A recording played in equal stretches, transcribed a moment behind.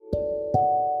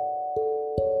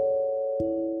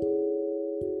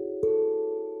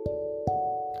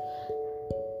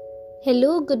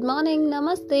Hello, good morning,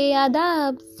 नमस्ते,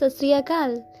 आदाब, सत श्री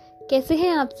अकाल। कैसे हैं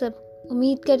आप सब?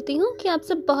 उम्मीद करती हूँ कि आप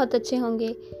सब बहुत अच्छे होंगे।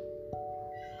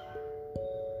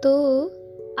 तो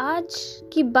आज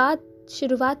की बात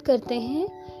शुरुआत करते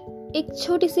हैं एक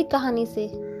छोटी सी कहानी से।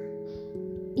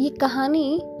 ये कहानी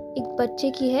एक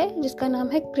बच्चे की है जिसका नाम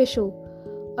है कृषु,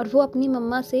 और वो अपनी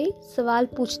मम्मा से सवाल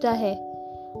पूछता है,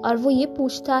 और वो ये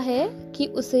पूछता है कि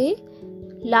उसे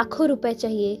लाखों रुपए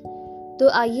चाहिए। तो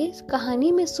आइए इस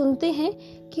कहानी में सुनते हैं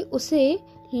कि उसे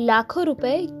लाखों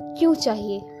रुपए क्यों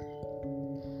चाहिए।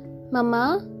 मम्मा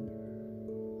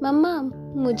मम्मा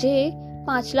मुझे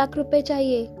 5 लाख रुपए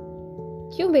चाहिए।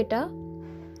 क्यों बेटा?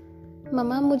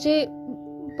 मम्मा मुझे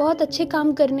बहुत अच्छे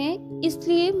काम करने हैं,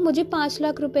 इसलिए मुझे 5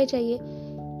 लाख रुपए चाहिए।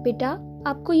 बेटा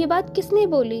आपको ये बात किसने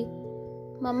बोली?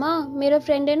 मम्मा मेरा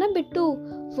फ्रेंड है ना बिट्टू,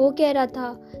 वो कह रहा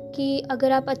था कि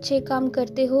अगर आप अच्छे काम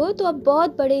करते हो तो आप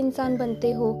बहुत बड़े इंसान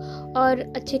बनते हो, और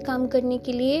अच्छे काम करने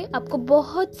के लिए आपको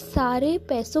बहुत सारे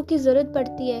पैसों की ज़रूरत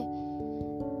पड़ती है।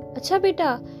 अच्छा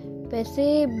बेटा,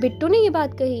 वैसे बिट्टू ने ये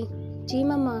बात कही? जी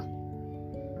मम्मा।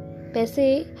 वैसे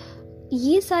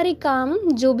ये सारे काम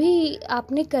जो भी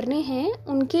आपने करने हैं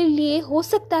उनके लिए हो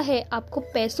सकता है आपको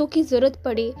पैसों की ज़रूरत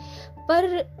पड़े,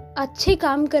 पर अच्छे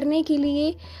काम करने के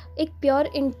लिए एक प्योर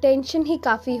इंटेंशन ही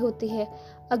काफ़ी होती है।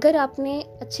 अगर आपने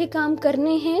अच्छे काम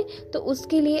करने हैं तो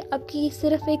उसके लिए आपकी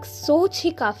सिर्फ एक सोच ही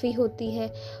काफ़ी होती है,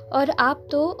 और आप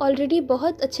तो ऑलरेडी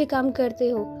बहुत अच्छे काम करते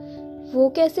हो। वो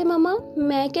कैसे मम्मा?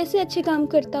 मैं कैसे अच्छे काम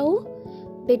करता हूँ?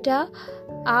 बेटा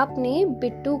आपने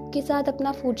बिट्टू के साथ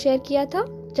अपना फूड शेयर किया था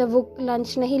जब वो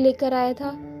लंच नहीं लेकर आया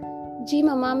था। जी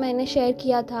मम्मा मैंने शेयर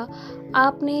किया था।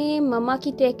 आपने मम्मा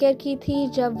की टेक केयर की थी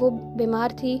जब वो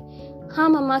बीमार थी? हाँ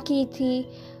मम्मा की थी।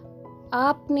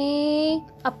 आपने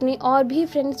अपने और भी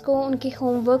फ्रेंड्स को उनके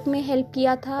होमवर्क में हेल्प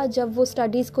किया था जब वो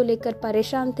स्टडीज़ को लेकर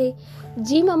परेशान थे?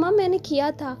 जी मम्मा मैंने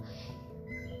किया था।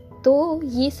 तो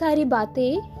ये सारी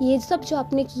बातें, ये सब जो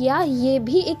आपने किया, ये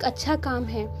भी एक अच्छा काम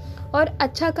है। और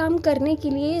अच्छा काम करने के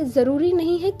लिए ज़रूरी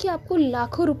नहीं है कि आपको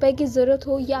लाखों रुपए की ज़रूरत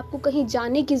हो, या आपको कहीं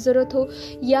जाने की ज़रूरत हो,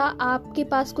 या आपके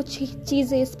पास कुछ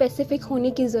चीज़ें स्पेसिफिक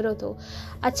होने की ज़रूरत हो।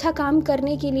 अच्छा काम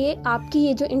करने के लिए आपकी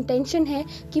ये जो इंटेंशन है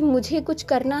कि मुझे कुछ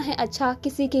करना है अच्छा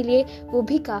किसी के लिए, वो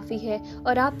भी काफ़ी है,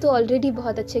 और आप तो ऑलरेडी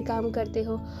बहुत अच्छे काम करते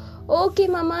हो। ओके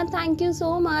मम्मा, thank you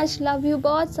so much, love you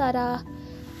बहुत सारा।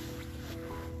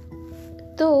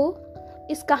 तो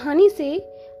इस कहानी से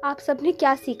आप सबने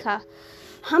क्या सीखा?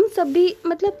 हम सब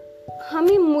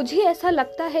भी मुझे ऐसा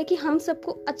लगता है कि हम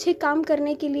सबको अच्छे काम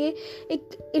करने के लिए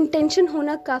एक इंटेंशन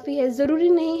होना काफ़ी है। ज़रूरी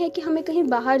नहीं है कि हमें कहीं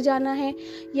बाहर जाना है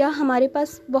या हमारे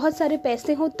पास बहुत सारे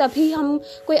पैसे हों तभी हम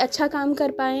कोई अच्छा काम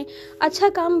कर पाएँ। अच्छा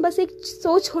काम बस एक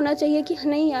सोच होना चाहिए कि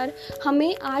नहीं यार,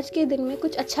 हमें आज के दिन में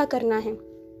कुछ अच्छा करना है।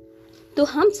 तो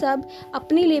हम सब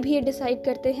अपने लिए भी ये डिसाइड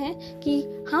करते हैं कि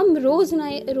हम रोज़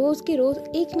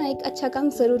एक ना एक अच्छा काम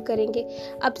ज़रूर करेंगे।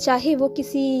 अब चाहे वो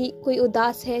कोई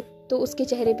उदास है तो उसके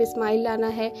चेहरे पे स्माइल लाना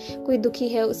है, कोई दुखी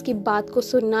है उसकी बात को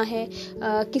सुनना है,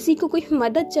 किसी को कोई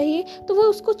मदद चाहिए तो वो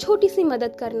उसको छोटी सी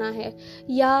मदद करना है,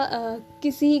 या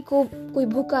किसी को कोई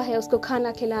भूखा है उसको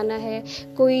खाना खिलाना है,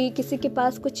 कोई किसी के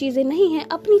पास कुछ चीज़ें नहीं हैं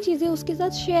अपनी चीज़ें उसके साथ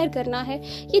शेयर करना है।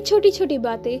 ये छोटी छोटी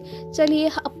बातें, चलिए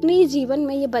अपने जीवन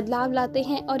में ये बदलाव लाते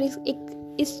हैं और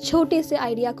इस छोटे से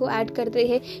आइडिया को ऐड करते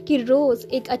हैं कि रोज़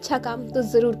एक अच्छा काम तो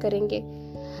ज़रूर करेंगे।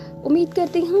 उम्मीद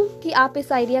करती हूँ कि आप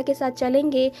इस आइडिया के साथ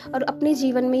चलेंगे और अपने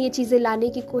जीवन में ये चीज़ें लाने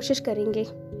की कोशिश करेंगे।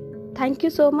 थैंक यू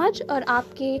सो मच, और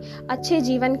आपके अच्छे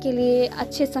जीवन के लिए,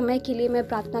 अच्छे समय के लिए मैं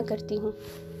प्रार्थना करती हूँ।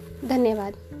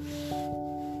 धन्यवाद।